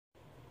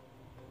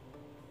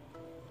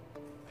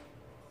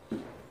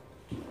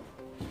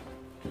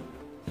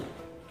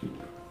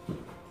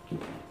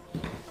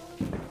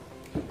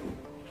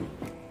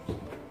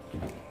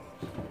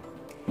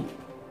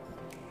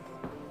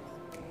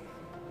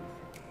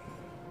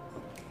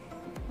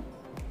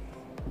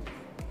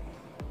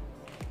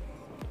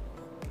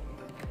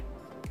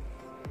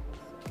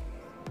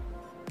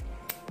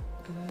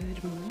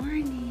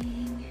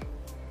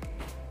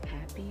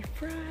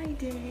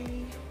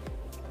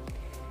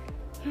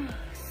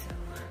So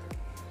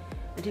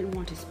I didn't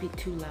want to speak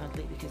too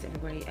loudly because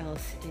everybody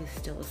else is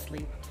still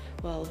asleep.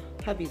 Well,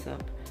 hubby's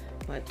up,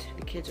 but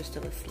the kids are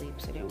still asleep,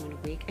 so I didn't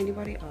want to wake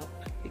anybody up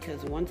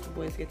because once the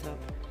boys get up,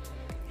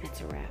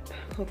 that's a wrap.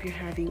 Hope you're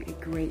having a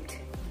great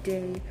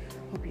day.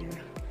 Hope you're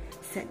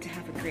set to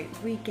have a great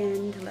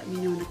weekend. Let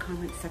me know in the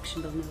comment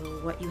section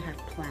below what you have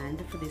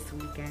planned for this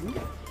weekend.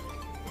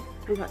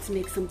 I'm about to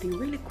make something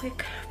really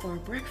quick for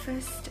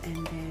breakfast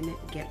and then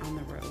get on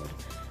the road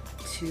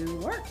to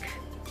work.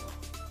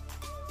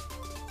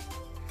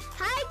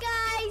 Hi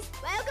guys,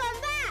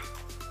 welcome back.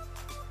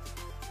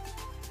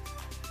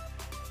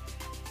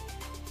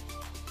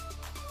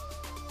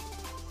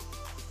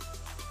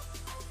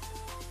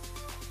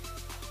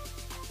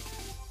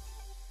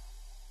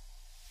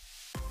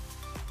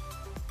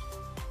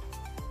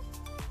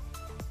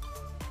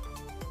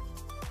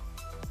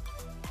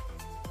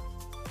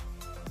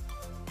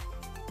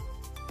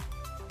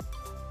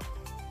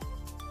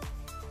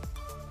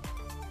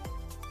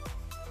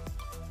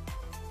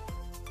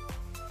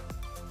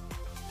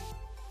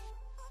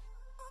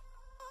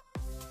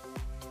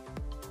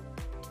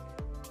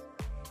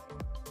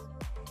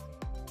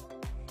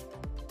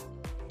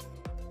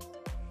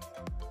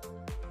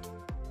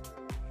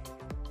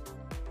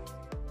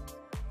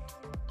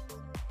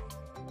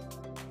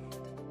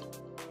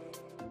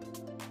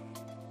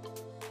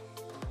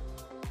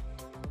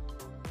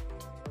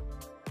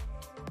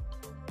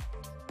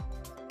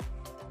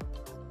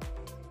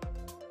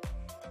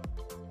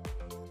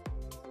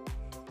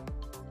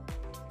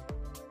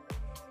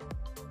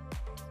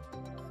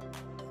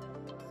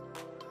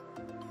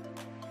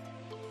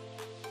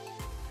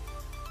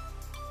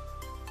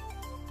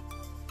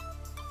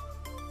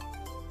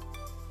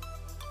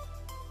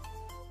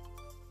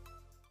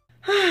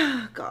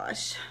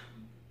 Gosh,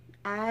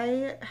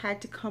 I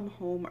had to come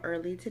home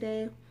early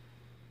today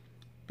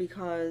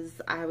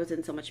because I was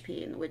in so much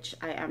pain, which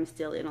I am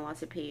still in a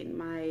lot of pain.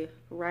 My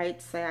right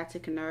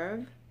sciatic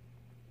nerve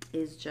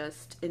is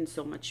just in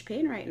so much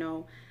pain right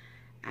now,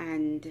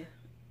 and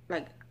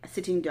like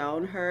sitting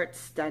down hurts,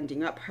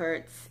 standing up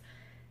hurts.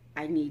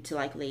 I need to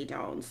like lay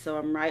down. So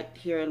I'm right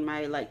here in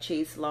my like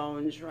Chase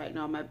lounge right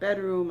now in my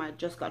bedroom. I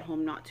just got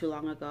home not too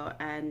long ago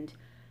and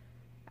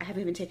I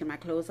haven't even taken my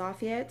clothes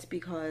off yet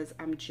because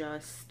I'm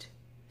just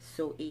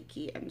so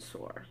achy and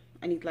sore.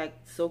 I need like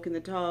soak in the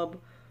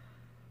tub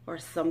or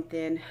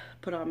something,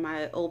 put on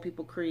my old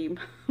people cream,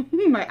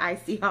 my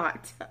icy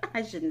hot.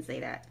 I shouldn't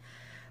say that,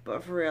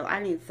 but for real,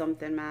 I need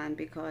something, man,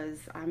 because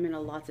I'm in a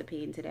lot of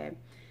pain today.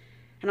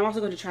 And I'm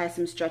also going to try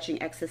some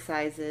stretching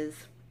exercises.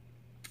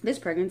 This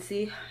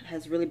pregnancy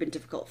has really been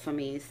difficult for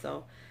me,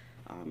 so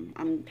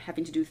I'm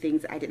having to do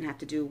things I didn't have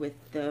to do with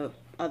the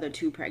other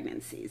 2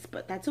 pregnancies,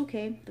 but that's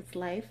okay. That's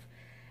life.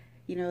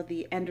 You know,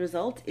 the end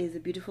result is a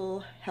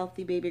beautiful,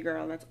 healthy baby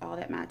girl. That's all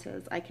that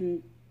matters. I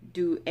can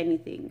do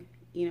anything,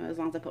 you know, as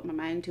long as I put my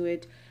mind to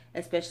it,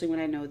 especially when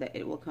I know that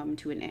it will come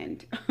to an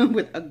end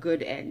with a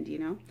good end, you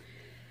know.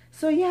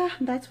 So yeah,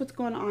 that's what's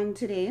going on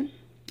today.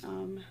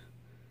 I'm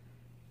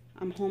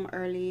home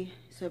early,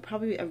 so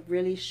probably a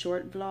really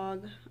short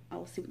vlog.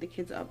 I'll see what the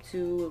kids are up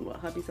to and what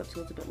hubby's up to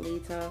a little bit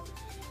later.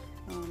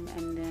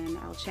 And then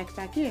I'll check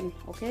back in,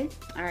 okay?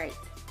 All right,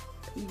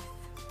 peace.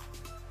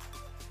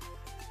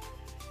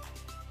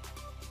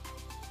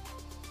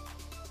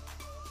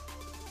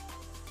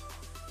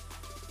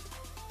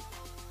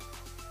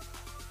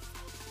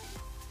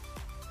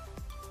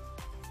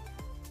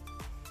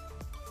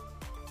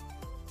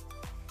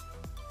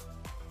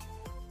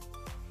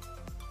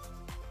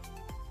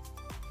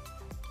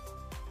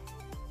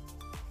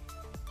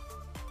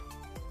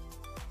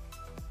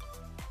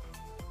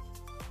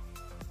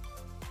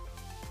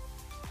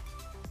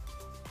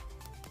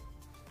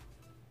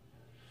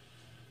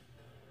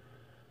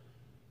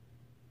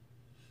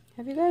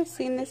 Have you guys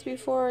seen this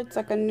before? It's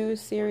like a new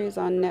series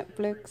on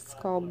Netflix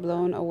called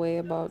Blown Away,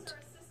 about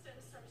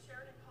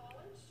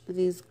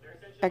these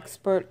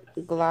expert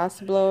glass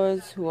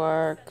blowers who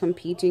are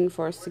competing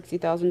for a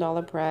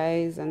 $60,000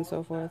 prize and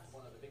so forth.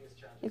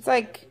 It's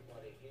like,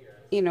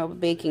 you know,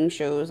 baking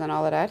shows and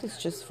all of that.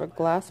 It's just for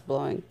glass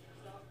blowing,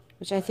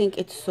 which I think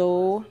it's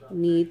so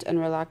neat and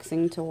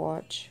relaxing to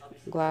watch,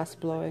 glass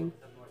blowing.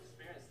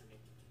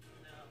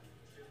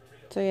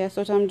 So yeah, that's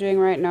what I'm doing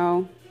right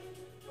now.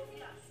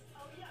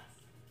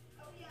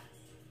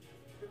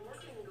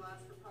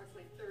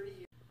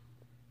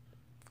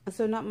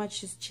 So not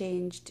much has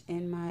changed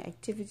in my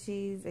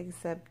activities,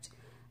 except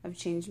I've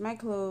changed my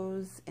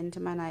clothes into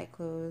my night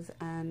clothes,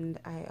 and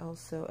I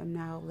also am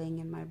now laying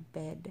in my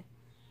bed.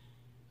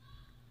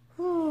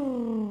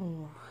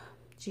 Whew.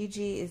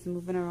 Gigi is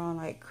moving around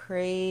like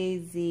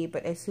crazy,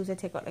 but as soon as I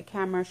take out the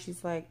camera,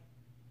 she's like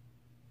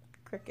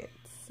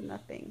crickets,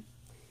 nothing.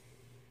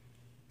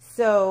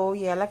 So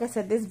yeah, like I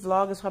said, this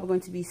vlog is probably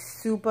going to be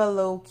super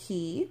low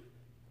key.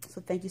 So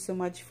thank you so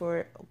much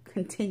for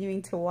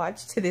continuing to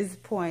watch to this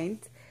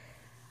point.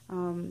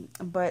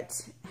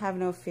 But have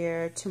no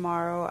fear.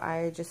 Tomorrow,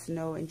 I just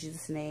know in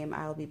Jesus' name,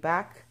 I'll be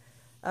back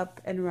up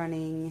and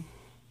running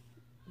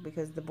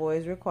because the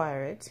boys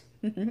require it.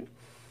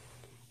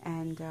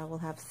 and we'll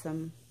have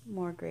some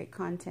more great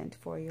content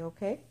for you,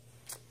 okay?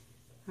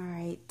 All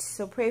right,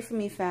 so pray for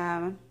me,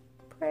 fam.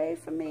 Pray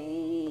for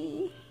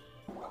me.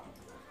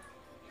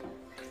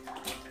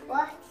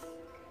 What?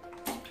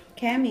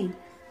 Cammy.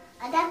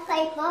 I gotta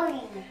play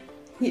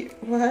bowling.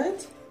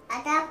 What?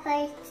 I gotta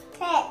play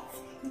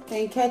catch.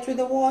 Can you catch with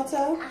the water?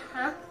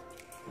 Uh-huh.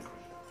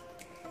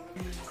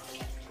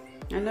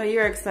 I know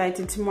you're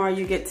excited. Tomorrow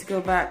you get to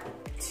go back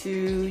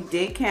to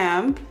day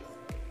camp.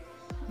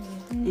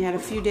 You had a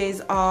few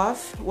days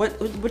off.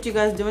 What you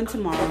guys doing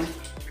tomorrow?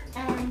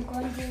 I'm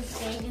going to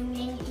skating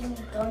rink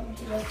and going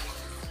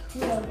to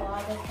the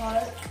water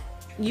park.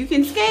 You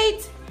can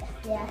skate?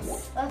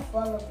 Yes, with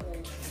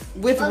rollerblades.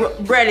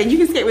 With Brennan, you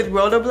can skate with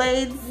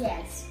rollerblades?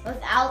 Yes,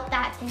 without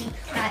that thing,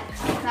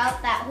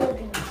 without that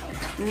holding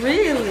thing.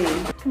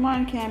 Really? Come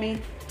on,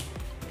 Cammy.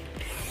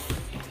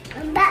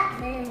 I'm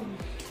Batman.